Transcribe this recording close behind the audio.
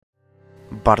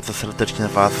Bardzo serdecznie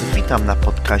Was witam na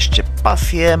podcaście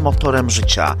Pasję motorem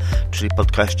życia, czyli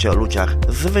podcaście o ludziach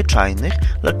zwyczajnych,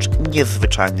 lecz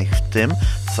niezwyczajnych w tym,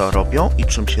 co robią i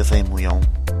czym się zajmują.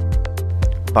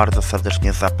 Bardzo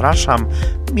serdecznie zapraszam,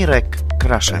 Mirek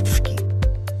Kraszewski.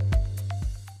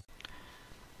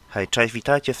 Hej, cześć,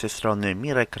 witajcie, z tej strony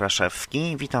Mirek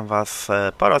Kraszewski. Witam Was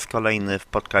po raz kolejny w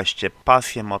podcaście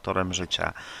Pasję motorem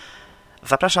życia.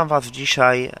 Zapraszam Was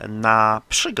dzisiaj na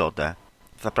przygodę.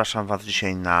 Zapraszam Was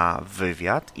dzisiaj na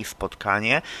wywiad i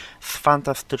spotkanie z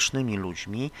fantastycznymi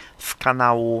ludźmi z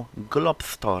kanału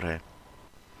Globstory.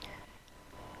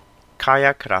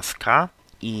 Kaja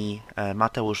i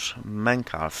Mateusz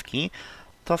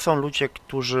to są ludzie,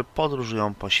 którzy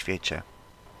podróżują po świecie.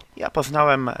 Ja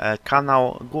poznałem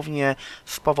kanał głównie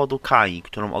z powodu Kai,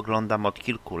 którą oglądam od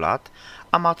kilku lat,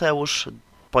 a Mateusz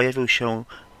pojawił się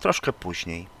troszkę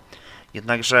później.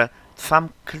 Jednakże sam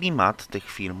klimat tych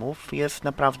filmów jest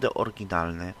naprawdę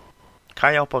oryginalny.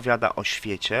 Kaja opowiada o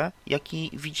świecie,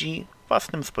 jaki widzi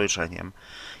własnym spojrzeniem.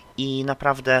 I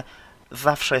naprawdę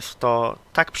zawsze jest to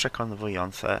tak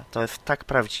przekonujące, to jest tak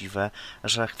prawdziwe,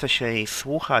 że chce się jej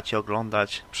słuchać i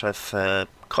oglądać przez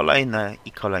kolejne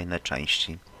i kolejne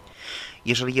części.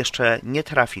 Jeżeli jeszcze nie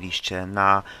trafiliście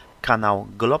na kanał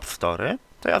Globstory,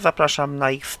 to ja zapraszam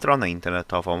na ich stronę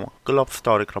internetową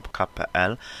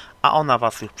globstory.pl, a ona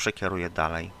Was już przekieruje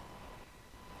dalej.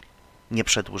 Nie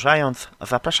przedłużając,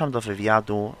 zapraszam do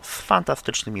wywiadu z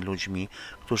fantastycznymi ludźmi,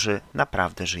 którzy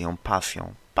naprawdę żyją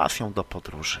pasją do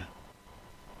podróży.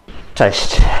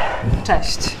 Cześć.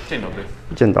 Cześć. Dzień dobry.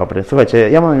 Dzień dobry. Słuchajcie,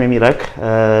 ja mam na imię Mirek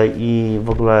i w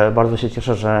ogóle bardzo się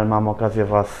cieszę, że mam okazję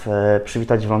Was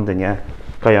przywitać w Londynie.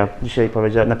 Kaja, dzisiaj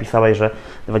napisałeś, że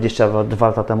 22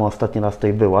 lata temu ostatni raz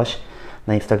tutaj byłaś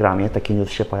na Instagramie, taki news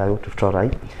się pojawił, czy wczoraj.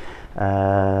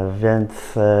 Więc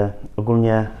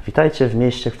ogólnie witajcie w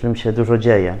mieście, w którym się dużo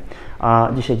dzieje. A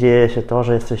dzisiaj dzieje się to,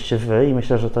 że jesteście Wy i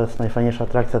myślę, że to jest najfajniejsza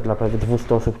atrakcja dla prawie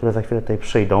 200 osób, które za chwilę tutaj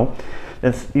przyjdą.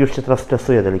 Więc już Cię teraz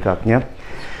stresuję delikatnie.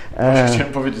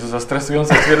 Chciałem powiedzieć, za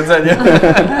stresujące stwierdzenie.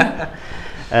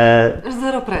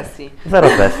 Zero presji. Zero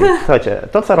presji. Słuchajcie,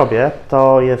 to co robię,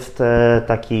 to jest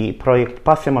taki projekt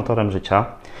Pasja motorem życia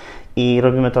i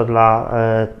robimy to dla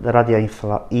Radia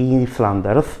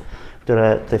Flanders,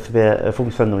 które tutaj sobie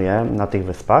funkcjonuje na tych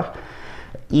wyspach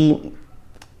i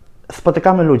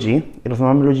spotykamy ludzi i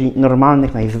rozmawiamy ludzi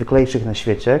normalnych, najzwyklejszych na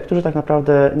świecie, którzy tak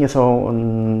naprawdę nie są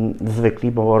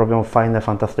zwykli, bo robią fajne,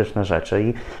 fantastyczne rzeczy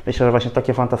i myślę, że właśnie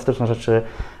takie fantastyczne rzeczy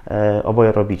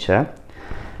oboje robicie.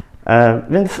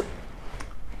 Więc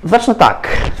zacznę tak.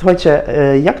 Słuchajcie,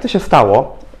 jak to się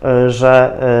stało,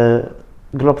 że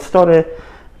Globstory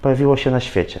pojawiło się na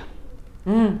świecie?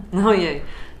 Ojej,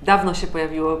 dawno się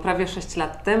pojawiło, prawie 6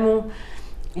 lat temu,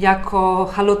 jako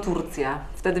Halo Turcja.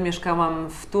 Wtedy mieszkałam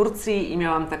w Turcji i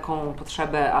miałam taką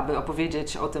potrzebę, aby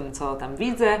opowiedzieć o tym, co tam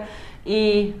widzę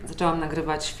i zaczęłam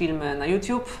nagrywać filmy na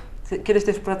YouTube. Kiedyś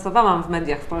też pracowałam w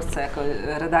mediach w Polsce jako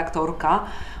redaktorka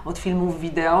od filmów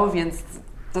wideo, więc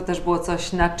to też było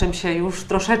coś, nad czym się już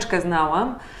troszeczkę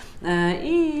znałam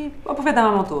i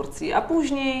opowiadałam o Turcji. A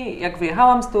później, jak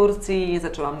wyjechałam z Turcji,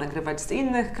 zaczęłam nagrywać z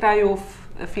innych krajów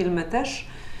filmy też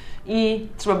i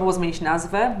trzeba było zmienić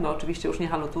nazwę, bo oczywiście już nie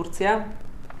Halo Turcja.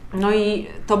 No i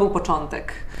to był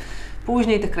początek.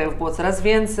 Później tych krajów było coraz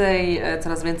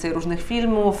więcej różnych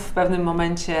filmów. W pewnym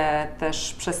momencie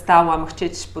też przestałam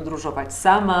chcieć podróżować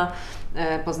sama.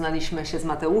 Poznaliśmy się z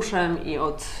Mateuszem i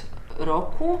od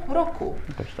roku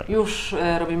już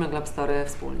robimy Globstory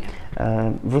wspólnie.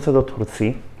 Wrócę do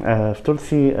Turcji. W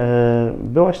Turcji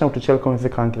byłaś nauczycielką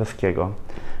języka angielskiego.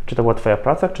 Czy to była Twoja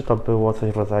praca, czy to było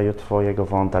coś w rodzaju Twojego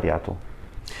wolontariatu?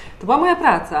 To była moja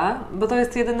praca, bo to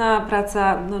jest jedyna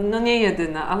praca, no nie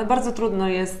jedyna, ale bardzo trudno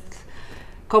jest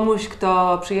komuś,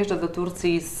 kto przyjeżdża do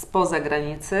Turcji spoza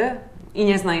granicy i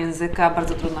nie zna języka,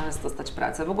 bardzo trudno jest dostać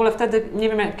pracę. W ogóle wtedy, nie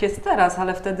wiem jak jest teraz,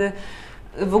 ale wtedy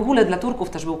w ogóle dla Turków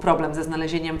też był problem ze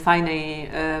znalezieniem fajnej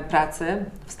pracy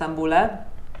w Stambule.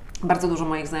 Bardzo dużo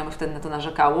moich znajomych wtedy na to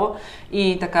narzekało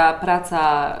i taka praca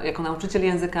jako nauczyciel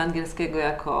języka angielskiego,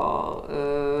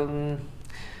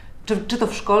 czy to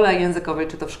w szkole językowej,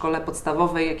 czy to w szkole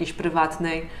podstawowej, jakiejś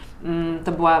prywatnej,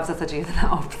 to była w zasadzie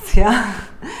jedyna opcja.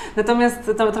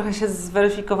 Natomiast to trochę się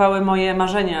zweryfikowały moje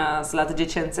marzenia z lat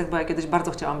dziecięcych, bo ja kiedyś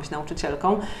bardzo chciałam być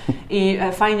nauczycielką i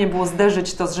fajnie było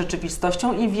zderzyć to z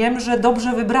rzeczywistością i wiem, że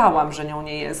dobrze wybrałam, że nią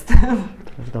nie jestem.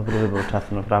 To jest dobry wybór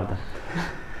czasu, naprawdę.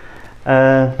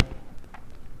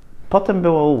 Potem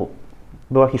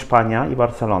była Hiszpania i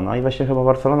Barcelona i właśnie chyba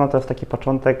Barcelona to jest taki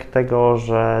początek tego,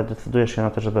 że decydujesz się na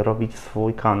to, żeby robić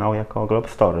swój kanał jako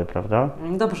Globstory, prawda?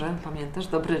 Dobrze, pamiętasz,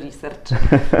 dobry research.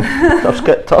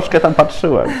 Troszkę tam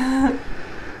patrzyłem.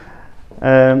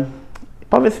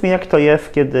 Powiedz mi, jak to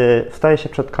jest, kiedy staje się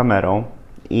przed kamerą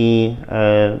i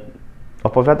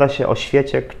opowiada się o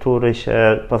świecie, który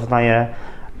się poznaje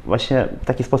właśnie w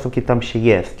taki sposób, kiedy tam się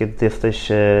jest, kiedy ty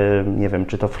jesteś, nie wiem,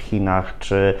 czy to w Chinach,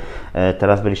 czy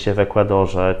teraz byliście w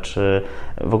Ekwadorze, czy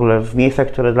w ogóle w miejscach,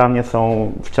 które dla mnie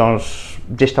są wciąż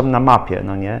gdzieś tam na mapie,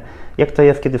 no nie? Jak to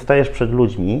jest, kiedy stajesz przed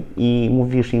ludźmi i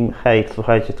mówisz im, hej,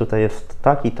 słuchajcie, tutaj jest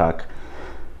tak i tak?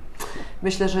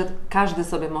 Myślę, że każdy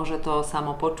sobie może to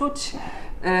samo poczuć,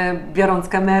 biorąc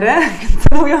kamerę,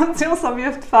 celując ją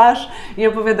sobie w twarz i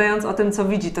opowiadając o tym, co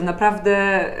widzi. To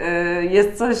naprawdę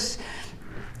jest coś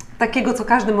takiego, co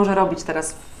każdy może robić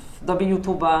teraz w dobie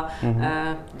YouTube'a.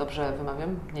 Dobrze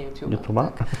wymawiam? Nie YouTube'a.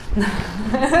 Tak.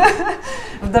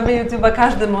 W dobie YouTube'a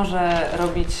każdy może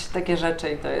robić takie rzeczy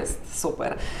i to jest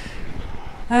super.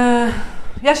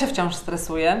 Ja się wciąż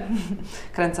stresuję,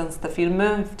 kręcąc te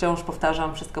filmy. Wciąż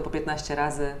powtarzam wszystko po 15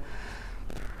 razy.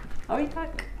 Oj tak,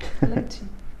 leci.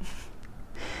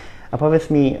 A powiedz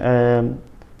mi,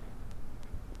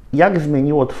 jak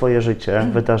zmieniło Twoje życie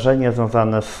wydarzenie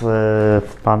związane z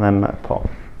panem Po?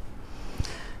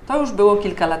 To już było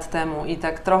kilka lat temu i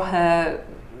tak trochę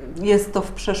jest to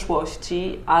w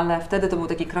przeszłości, ale wtedy to był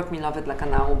taki krok milowy dla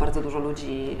kanału. Bardzo dużo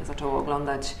ludzi zaczęło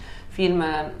oglądać filmy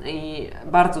i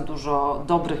bardzo dużo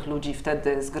dobrych ludzi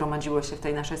wtedy zgromadziło się w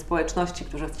tej naszej społeczności,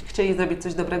 którzy chcieli zrobić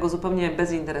coś dobrego zupełnie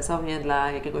bezinteresownie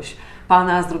dla jakiegoś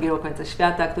pana z drugiego końca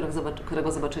świata,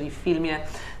 którego zobaczyli w filmie.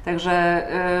 Także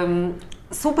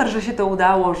super, że się to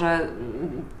udało,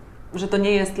 że to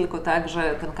nie jest tylko tak,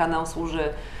 że ten kanał służy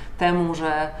temu,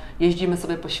 że jeździmy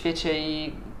sobie po świecie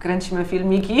i kręcimy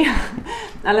filmiki,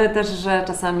 ale też, że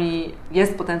czasami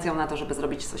jest potencjał na to, żeby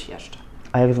zrobić coś jeszcze.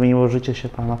 A jak zmieniło życie się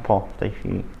pana Po w tej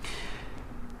chwili?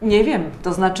 Nie wiem,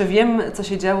 to znaczy wiem, co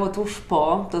się działo tuż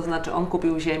po, to znaczy on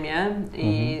kupił ziemię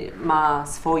i ma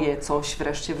swoje coś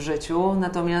wreszcie w życiu,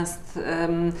 natomiast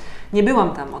nie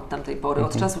byłam tam od tamtej pory,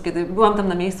 od czasu, kiedy byłam tam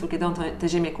na miejscu, kiedy on tę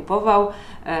ziemię kupował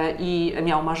i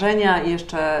miał marzenia i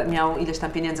jeszcze miał ileś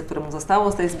tam pieniędzy, które mu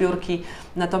zostało z tej zbiórki,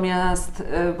 natomiast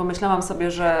pomyślałam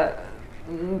sobie, że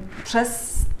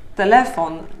przez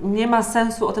telefon nie ma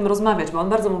sensu o tym rozmawiać, bo on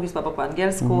bardzo mówi słabo po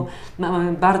angielsku,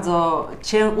 mamy bardzo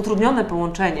utrudnione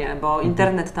połączenie, bo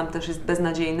internet tam też jest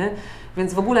beznadziejny,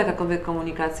 więc w ogóle jakakolwiek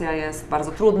komunikacja jest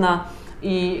bardzo trudna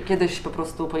i kiedyś po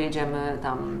prostu pojedziemy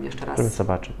tam jeszcze raz,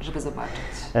 żeby zobaczyć.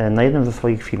 Na jednym ze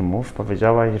swoich filmów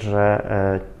powiedziałaś, że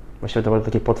właściwie to było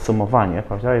takie podsumowanie,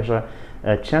 powiedziałaś, że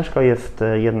ciężko jest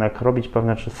jednak robić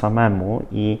pewne rzeczy samemu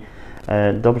i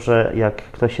dobrze, jak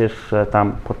ktoś jeszcze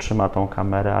tam podtrzyma tą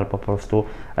kamerę albo po prostu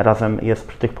razem jest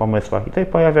przy tych pomysłach. I tutaj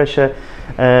pojawia się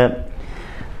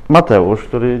Mateusz,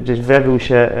 który gdzieś zjawił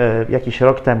się jakiś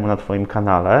rok temu na Twoim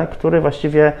kanale, który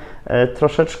właściwie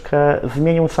troszeczkę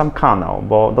zmienił sam kanał,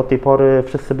 bo do tej pory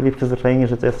wszyscy byli przyzwyczajeni,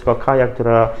 że to jest tylko Kaja,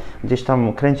 która gdzieś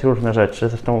tam kręci różne rzeczy,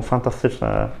 zresztą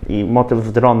fantastyczne i motyw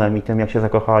z dronem i tym, jak się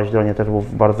zakochałaś w dronie, też był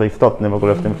bardzo istotny w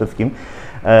ogóle w tym wszystkim.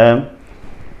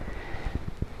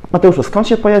 Mateuszu, skąd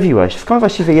się pojawiłeś? Skąd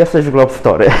właściwie jesteś w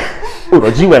Globstory?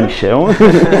 Urodziłem się.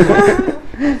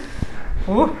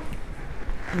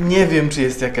 Nie wiem, czy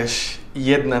jest jakaś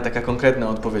jedna taka konkretna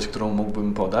odpowiedź, którą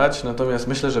mógłbym podać, natomiast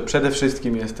myślę, że przede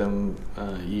wszystkim jestem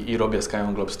i robię z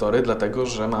Kają Globstory, dlatego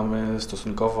że mamy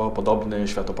stosunkowo podobny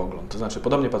światopogląd. To znaczy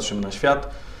podobnie patrzymy na świat,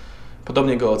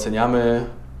 podobnie go oceniamy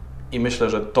i myślę,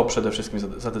 że to przede wszystkim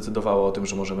zadecydowało o tym,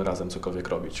 że możemy razem cokolwiek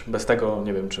robić. Bez tego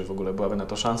nie wiem, czy w ogóle byłaby na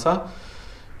to szansa.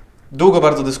 Długo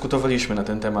bardzo dyskutowaliśmy na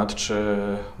ten temat, czy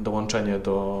dołączenie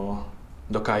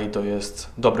do Kai to jest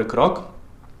dobry krok.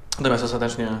 Natomiast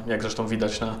ostatecznie, jak zresztą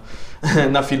widać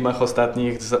na filmach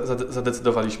ostatnich,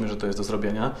 zadecydowaliśmy, że to jest do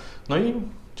zrobienia. No i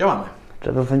działamy.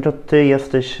 Zasadniczo ty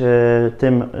jesteś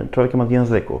tym człowiekiem od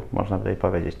języku, można tutaj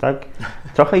powiedzieć, tak?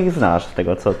 Trochę ich znasz z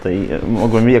tego, co ty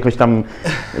mogłem jakoś tam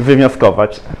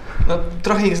wywnioskować. No,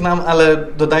 trochę ich znam, ale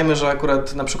dodajmy, że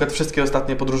akurat na przykład wszystkie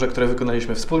ostatnie podróże, które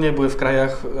wykonaliśmy wspólnie, były w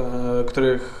krajach,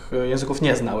 których języków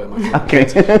nie znałem. Okay.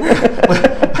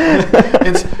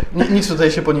 Więc nic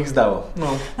tutaj się po nich zdało. No.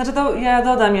 Znaczy to ja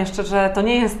dodam jeszcze, że to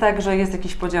nie jest tak, że jest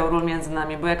jakiś podział ról między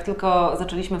nami, bo jak tylko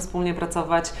zaczęliśmy wspólnie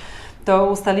pracować, to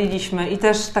ustaliliśmy i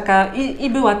też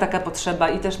była taka potrzeba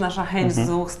i też nasza chęć z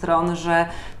dwóch stron, że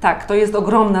tak, to jest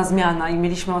ogromna zmiana i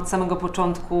mieliśmy od samego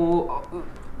początku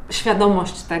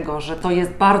świadomość tego, że to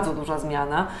jest bardzo duża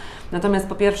zmiana. Natomiast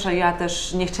po pierwsze ja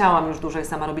też nie chciałam już dłużej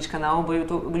sama robić kanału,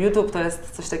 bo YouTube to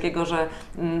jest coś takiego, że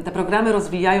te programy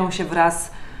rozwijają się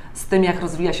wraz z tym, jak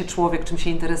rozwija się człowiek, czym się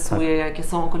interesuje, jakie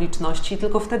są okoliczności,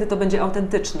 tylko wtedy to będzie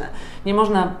autentyczne. Nie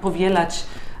można powielać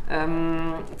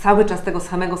cały czas tego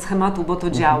samego schematu, bo to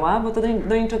działa, bo to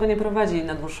do niczego nie prowadzi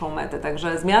na dłuższą metę.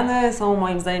 Także zmiany są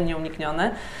moim zdaniem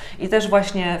nieuniknione i też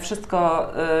właśnie wszystko,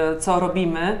 co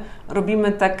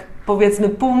robimy tak powiedzmy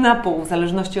pół na pół, w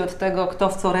zależności od tego, kto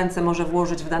w co ręce może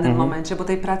włożyć w danym momencie, bo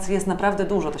tej pracy jest naprawdę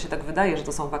dużo. To się tak wydaje, że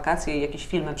to są wakacje i jakieś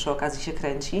filmy przy okazji się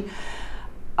kręci.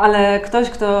 Ale ktoś,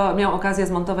 kto miał okazję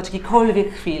zmontować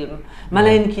jakikolwiek film,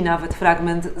 maleńki nawet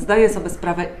fragment, zdaje sobie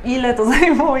sprawę, ile to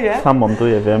zajmuje. Sam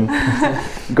montuję, wiem,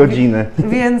 godziny.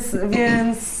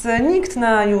 Więc nikt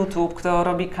na YouTube, kto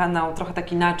robi kanał trochę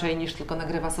tak inaczej niż tylko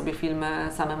nagrywa sobie filmy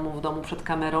samemu w domu przed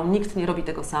kamerą, nikt nie robi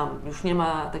tego sam. Już nie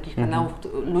ma takich kanałów,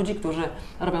 ludzi, którzy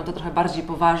robią to trochę bardziej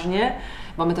poważnie,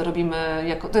 bo my to robimy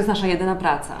to jest nasza jedyna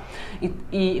praca.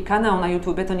 I kanał na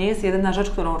YouTubie to nie jest jedyna rzecz,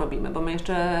 którą robimy, bo my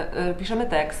jeszcze piszemy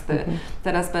teksty.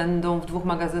 Teraz będą w 2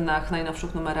 magazynach,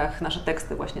 najnowszych numerach nasze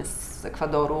teksty właśnie z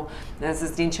Ekwadoru, ze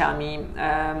zdjęciami.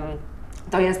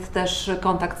 To jest też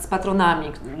kontakt z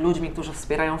patronami, ludźmi, którzy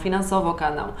wspierają finansowo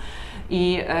kanał.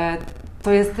 I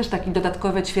to jest też taki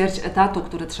dodatkowy ćwierć etatu,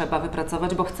 który trzeba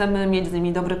wypracować, bo chcemy mieć z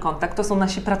nimi dobry kontakt. To są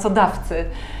nasi pracodawcy,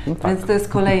 więc to jest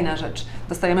kolejna rzecz.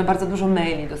 Dostajemy bardzo dużo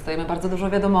maili, dostajemy bardzo dużo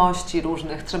wiadomości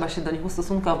różnych, trzeba się do nich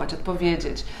ustosunkować,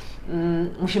 odpowiedzieć.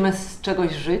 Musimy z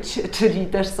czegoś żyć, czyli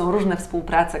też są różne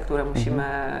współprace,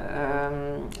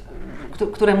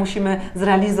 które musimy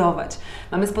zrealizować.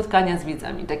 Mamy spotkania z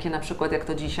widzami, takie na przykład jak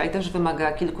to dzisiaj, też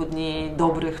wymaga kilku dni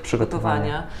dobrych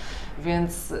przygotowania.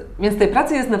 Więc tej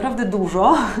pracy jest naprawdę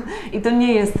dużo i to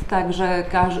nie jest tak,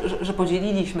 że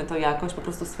podzieliliśmy to jakoś, po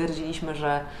prostu stwierdziliśmy,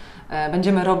 że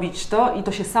będziemy robić to i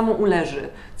to się samo uleży,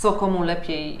 co komu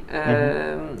lepiej,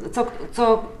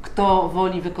 co kto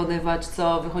woli wykonywać,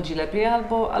 co wychodzi lepiej,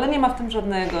 ale nie ma w tym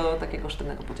żadnego takiego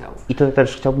sztywnego podziału. I tutaj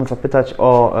też chciałbym zapytać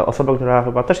o osobę, która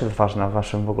chyba też jest ważna w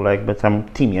Waszym w ogóle jakby tam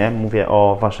teamie. Mówię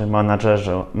o Waszym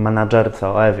menadżerce,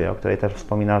 o Ewie, o której też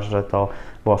wspominasz, że to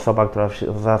była osoba, która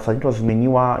zasadniczo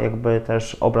zmieniła jakby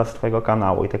też obraz Twojego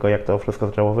kanału i tego, jak to wszystko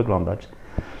zaczęło wyglądać.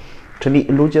 Czyli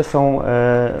ludzie są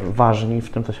ważni w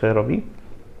tym, co się robi?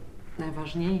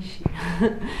 Najważniejsi.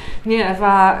 Nie,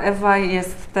 Ewa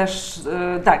jest też,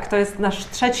 tak, to jest nasz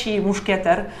trzeci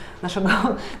muszkieter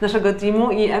naszego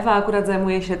teamu i Ewa akurat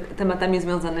zajmuje się tematami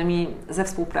związanymi ze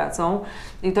współpracą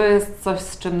i to jest coś,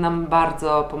 z czym nam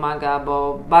bardzo pomaga,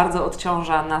 bo bardzo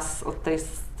odciąża nas od tej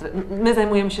my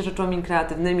zajmujemy się rzeczami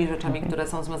kreatywnymi, rzeczami, które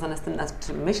są związane z tym, nad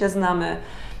czym my się znamy,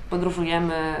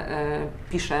 podróżujemy,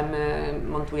 piszemy,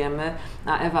 montujemy,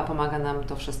 a Ewa pomaga nam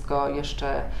to wszystko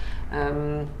jeszcze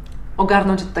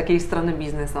ogarnąć od takiej strony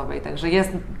biznesowej, także jest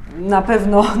na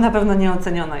pewno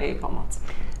nieoceniona jej pomoc.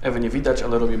 Ewy nie widać,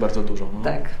 ale robi bardzo dużo. No?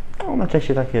 Tak. No,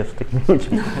 najczęściej tak jest z takimi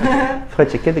ludźmi.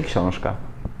 Słuchajcie, kiedy książka?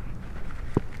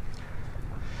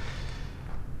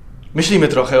 Myślimy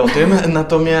trochę o tym,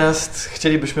 natomiast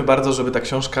chcielibyśmy bardzo, żeby ta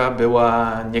książka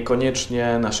była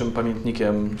niekoniecznie naszym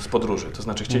pamiętnikiem z podróży. To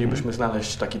znaczy chcielibyśmy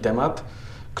znaleźć taki temat,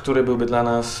 który byłby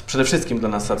przede wszystkim dla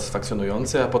nas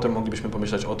satysfakcjonujący, a potem moglibyśmy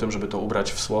pomyśleć o tym, żeby to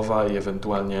ubrać w słowa i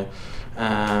ewentualnie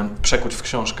przekuć w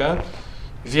książkę.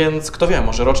 Więc kto wie,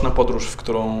 może roczna podróż, w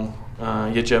którą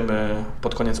jedziemy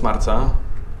pod koniec marca,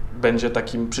 będzie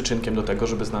takim przyczynkiem do tego,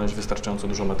 żeby znaleźć wystarczająco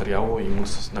dużo materiału i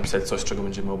móc napisać coś, z czego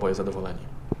będziemy oboje zadowoleni.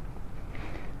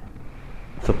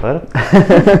 Super.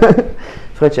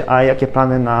 Słuchajcie, a jakie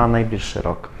plany na najbliższy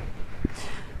rok?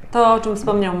 To, o czym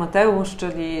wspomniał Mateusz,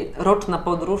 czyli roczna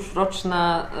podróż.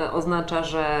 Roczna oznacza,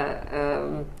 że...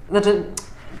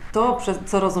 to,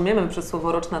 co rozumiemy przez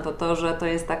słowo roczna, to, że to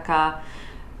jest taka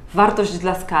wartość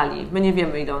dla skali. My nie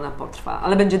wiemy, ile ona potrwa,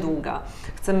 ale będzie długa.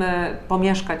 Chcemy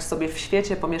pomieszkać sobie w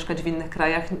świecie, pomieszkać w innych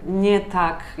krajach, nie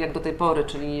tak jak do tej pory,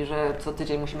 czyli że co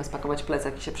tydzień musimy spakować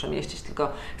plecak i się przemieścić, tylko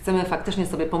chcemy faktycznie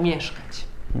sobie pomieszkać.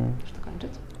 Chcesz to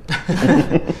kończyć?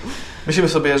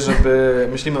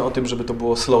 Myślimy o tym, żeby to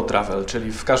było slow travel,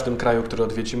 czyli w każdym kraju, który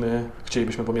odwiedzimy,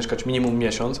 chcielibyśmy pomieszkać minimum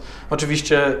miesiąc.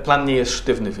 Oczywiście plan nie jest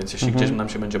sztywny, więc jeśli gdzieś nam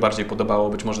się będzie bardziej podobało,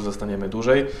 być może zostaniemy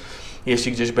dłużej.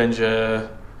 Jeśli gdzieś będzie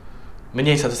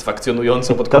mniej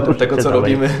satysfakcjonująco pod kątem tego, co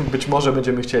robimy, być może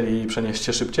będziemy chcieli przenieść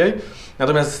się szybciej.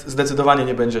 Natomiast zdecydowanie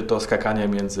nie będzie to skakanie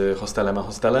między hostelem a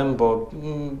hostelem, bo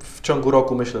w ciągu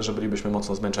roku myślę, że bylibyśmy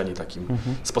mocno zmęczeni takim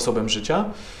sposobem życia.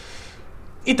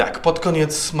 I tak, pod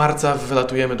koniec marca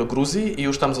wylatujemy do Gruzji i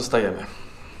już tam zostajemy.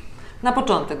 Na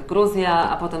początek Gruzja,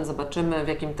 a potem zobaczymy w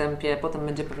jakim tempie, potem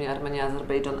będzie pewnie Armenia,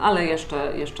 Azerbejdżan, ale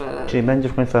jeszcze... Czyli będzie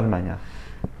w końcu Armenia.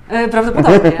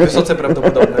 Prawdopodobnie. Wysoce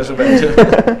prawdopodobne, że będzie.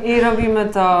 I robimy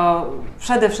to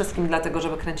przede wszystkim dlatego,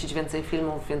 żeby kręcić więcej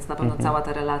filmów, więc na pewno cała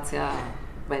ta relacja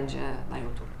będzie na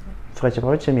YouTube. Słuchajcie,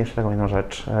 powiedzcie mi jeszcze taką jedną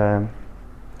rzecz.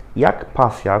 Jak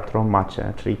pasja, którą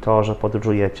macie, czyli to, że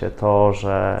podróżujecie, to,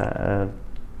 że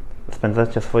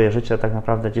spędzacie swoje życie tak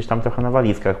naprawdę gdzieś tam trochę na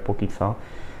walizkach póki co.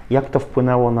 Jak to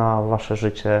wpłynęło na wasze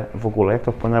życie w ogóle? Jak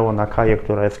to wpłynęło na Kaję,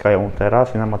 która jest Kają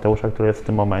teraz i na Mateusza, który jest w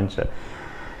tym momencie?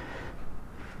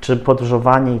 Czy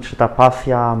podróżowanie i czy ta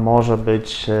pasja może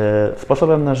być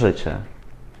sposobem na życie?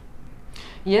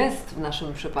 Jest w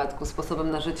naszym przypadku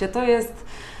sposobem na życie. To jest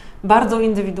bardzo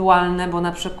indywidualne, bo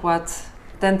na przykład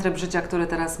ten tryb życia, który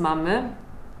teraz mamy,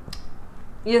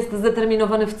 jest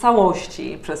zdeterminowany w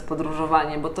całości przez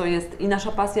podróżowanie, bo to jest i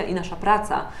nasza pasja, i nasza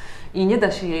praca. I nie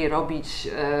da się jej robić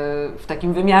w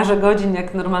takim wymiarze godzin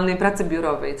jak normalnej pracy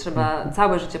biurowej. Trzeba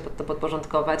całe życie pod to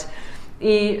podporządkować.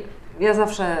 I ja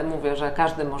zawsze mówię, że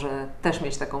każdy może też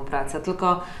mieć taką pracę,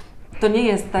 tylko to nie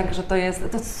jest tak, że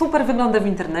to super wygląda w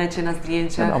internecie, na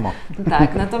zdjęciach. Wiadomo.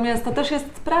 Tak, natomiast to też jest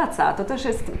praca,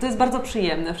 to jest bardzo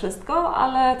przyjemne wszystko,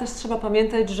 ale też trzeba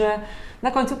pamiętać, że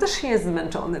na końcu też się jest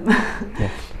zmęczonym.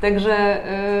 Także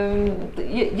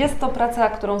jest to praca,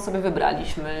 którą sobie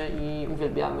wybraliśmy i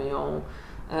uwielbiamy ją,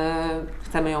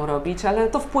 chcemy ją robić, ale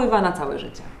to wpływa na całe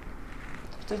życie.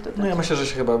 No ja myślę, że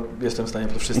się chyba jestem w stanie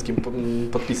pod wszystkim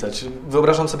podpisać.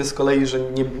 Wyobrażam sobie z kolei, że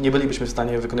nie bylibyśmy w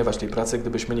stanie wykonywać tej pracy,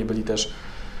 gdybyśmy nie byli też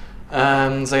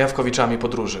zajawkowiczami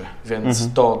podróży,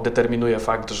 więc to determinuje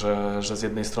fakt, że z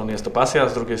jednej strony jest to pasja, a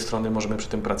z drugiej strony możemy przy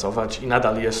tym pracować i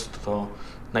nadal jest to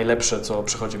najlepsze, co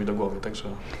przychodzi mi do głowy, także...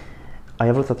 A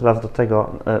ja wrócę teraz do tego.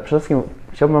 Przede wszystkim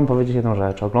chciałbym wam powiedzieć jedną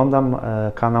rzecz. Oglądam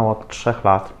kanał od 3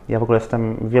 lat. Ja w ogóle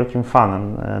jestem wielkim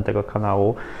fanem tego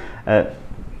kanału.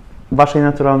 Waszej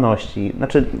naturalności.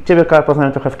 Znaczy, Ciebie, Kaja,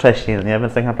 poznałem trochę wcześniej, nie?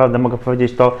 Więc tak naprawdę mogę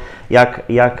powiedzieć to, jak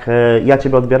ja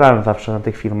Ciebie odbierałem zawsze na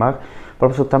tych filmach. Po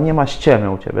prostu tam nie ma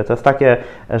ściemy u Ciebie. To jest takie,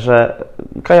 że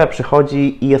Kaja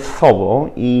przychodzi i jest sobą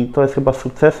i to jest chyba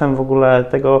sukcesem w ogóle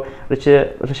tego,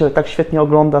 że się tak świetnie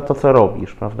ogląda to, co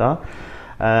robisz, prawda?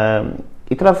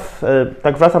 I teraz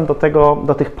tak wracam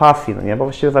do tych pasji, no nie? Bo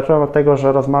właściwie zacząłem od tego,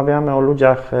 że rozmawiamy o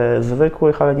ludziach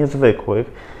zwykłych, ale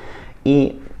niezwykłych.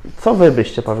 I co Wy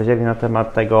byście powiedzieli na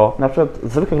temat tego, na przykład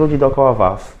zwykłych ludzi dookoła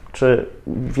Was? Czy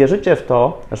wierzycie w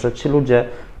to, że ci ludzie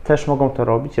też mogą to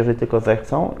robić, jeżeli tylko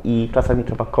zechcą i czasami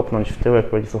trzeba kopnąć w tyłek i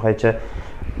powiedzieć, słuchajcie,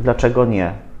 dlaczego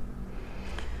nie?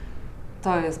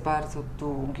 To jest bardzo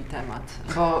długi temat,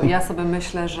 bo ja sobie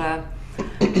myślę, że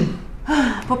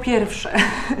po pierwsze,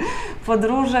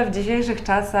 podróże w dzisiejszych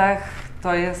czasach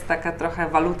to jest taka trochę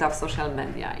waluta w social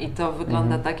media i to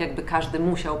wygląda tak, jakby każdy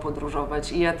musiał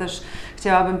podróżować. I ja też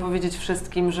chciałabym powiedzieć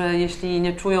wszystkim, że jeśli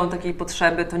nie czują takiej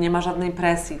potrzeby, to nie ma żadnej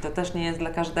presji, to też nie jest dla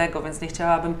każdego, więc nie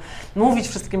chciałabym mówić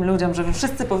wszystkim ludziom, że wy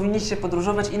wszyscy powinniście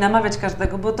podróżować i namawiać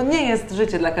każdego, bo to nie jest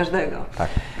życie dla każdego. Tak.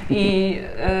 I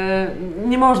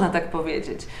nie można tak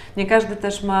powiedzieć. Nie każdy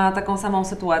też ma taką samą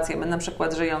sytuację. My na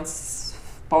przykład żyjąc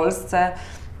w Polsce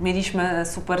mieliśmy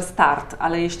super start,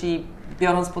 ale jeśli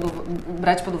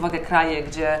brać pod uwagę kraje,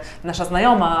 gdzie nasza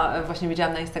znajoma, właśnie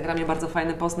widziałam na Instagramie bardzo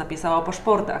fajny post, napisała o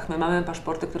paszportach. My mamy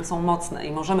paszporty, które są mocne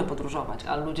i możemy podróżować,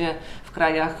 a ludzie w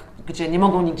krajach, gdzie nie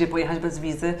mogą nigdzie pojechać bez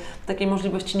wizy, takiej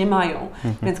możliwości nie mają.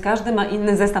 Więc każdy ma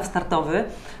inny zestaw startowy.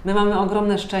 My mamy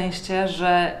ogromne szczęście,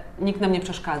 że nikt nam nie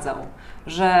przeszkadzał,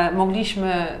 że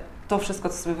mogliśmy to wszystko,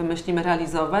 co sobie wymyślimy,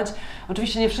 realizować.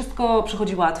 Oczywiście nie wszystko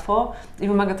przychodzi łatwo i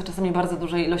wymaga to czasami bardzo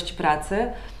dużej ilości pracy,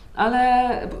 ale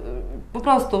po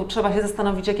prostu trzeba się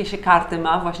zastanowić, jakie się karty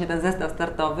ma, właśnie ten zestaw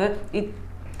startowy i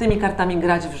tymi kartami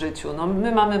grać w życiu. No,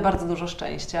 my mamy bardzo dużo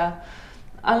szczęścia,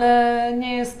 ale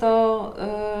nie jest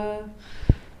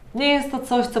to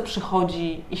coś, co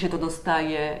przychodzi i się to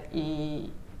dostaje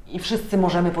i wszyscy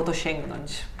możemy po to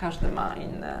sięgnąć. Każdy ma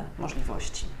inne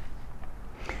możliwości.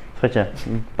 Słuchajcie,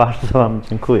 bardzo Wam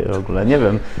dziękuję w ogóle. Nie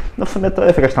wiem, no w sumie to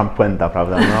jest jakaś tam puenta,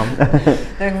 prawda? No.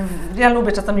 Ja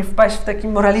lubię czasami wpaść w taki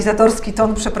moralizatorski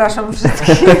ton, przepraszam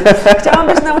wszystkich. Chciałam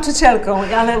być nauczycielką,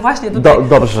 ale właśnie tutaj...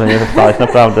 Dobrze, że nie zostałaś,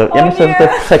 naprawdę. Ja myślę, że to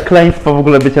jest przekleństwo w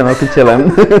ogóle bycia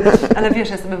nauczycielem. Ale wiesz,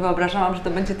 ja sobie wyobrażałam, że to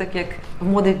będzie tak jak w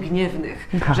Młodych Gniewnych,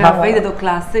 że ja wejdę do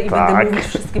klasy i będę mówić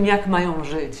wszystkim, jak mają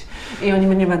żyć. I oni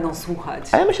mnie będą słuchać.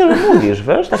 A ja myślę, że mówisz,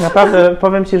 wiesz, tak naprawdę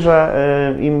powiem Ci, że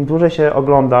im dłużej się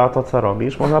ogląda to, co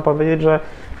robisz, można powiedzieć, że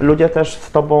ludzie też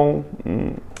z Tobą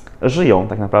żyją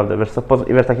tak naprawdę. Wiesz,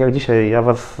 tak jak dzisiaj ja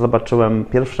Was zobaczyłem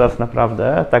pierwszy raz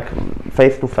naprawdę, tak face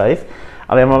to face,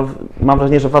 ale ja mam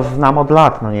wrażenie, że Was znam od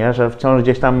lat, no nie? Że wciąż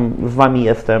gdzieś tam z Wami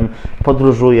jestem,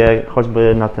 podróżuję,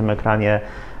 choćby na tym ekranie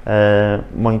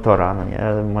monitora, no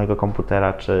nie? Mojego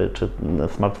komputera czy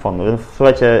smartfonu. Więc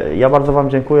słuchajcie, ja bardzo Wam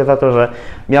dziękuję za to, że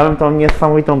miałem tą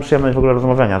niesamowitą przyjemność w ogóle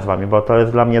rozmawiania z Wami, bo to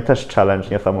jest dla mnie też challenge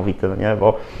niesamowity, no nie?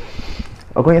 Bo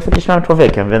Ogólnie jestem nieśmiałym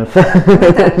człowiekiem, więc...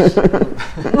 My też.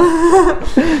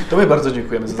 To my bardzo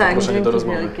dziękujemy za zaproszenie do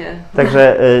rozmowy. Wielkie.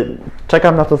 Także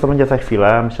czekam na to, co będzie za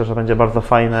chwilę. Myślę, że będzie bardzo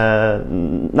fajne.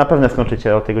 Na pewno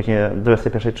skończycie o tej godzinie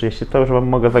 21:30. To już Wam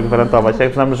mogę zagwarantować.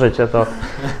 Jak znam życie, to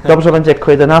dobrze będzie, jak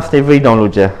koło 11 wyjdą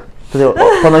ludzie. Wtedy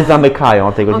ponoć zamykają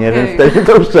o tej godzinie, więc wtedy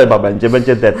to już trzeba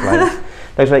będzie deadline.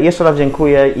 Także jeszcze raz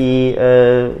dziękuję i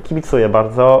kibicuję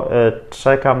bardzo.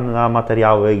 Czekam na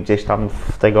materiały gdzieś tam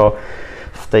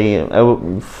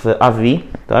w Azji,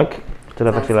 tak?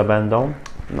 Które za chwilę będą.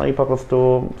 No i po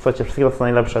prostu, słuchajcie, wszystkiego co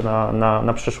najlepsze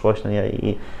na przyszłość, no nie?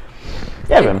 I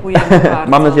nie wiem.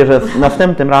 Mam nadzieję, że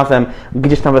następnym razem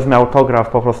gdzieś tam wezmę autograf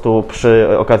po prostu przy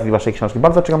okazji Waszej książki.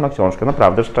 Bardzo czekam na książkę,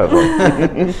 naprawdę, szczerze.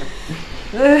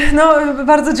 No,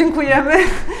 bardzo dziękujemy.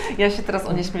 Ja się teraz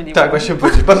onieśmieliłam. Tak, właśnie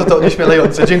powiedzieć, bardzo to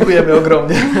onieśmielające. Dziękujemy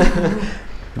ogromnie.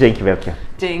 Dzięki wielkie.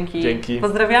 Dzięki.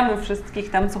 Pozdrawiamy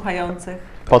wszystkich tam słuchających.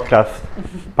 Podcast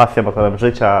Pasja, opowiadają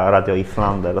życia, Radio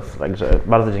Islanders, także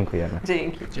bardzo dziękujemy.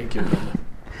 Dzięki. Dzięki ogromnie.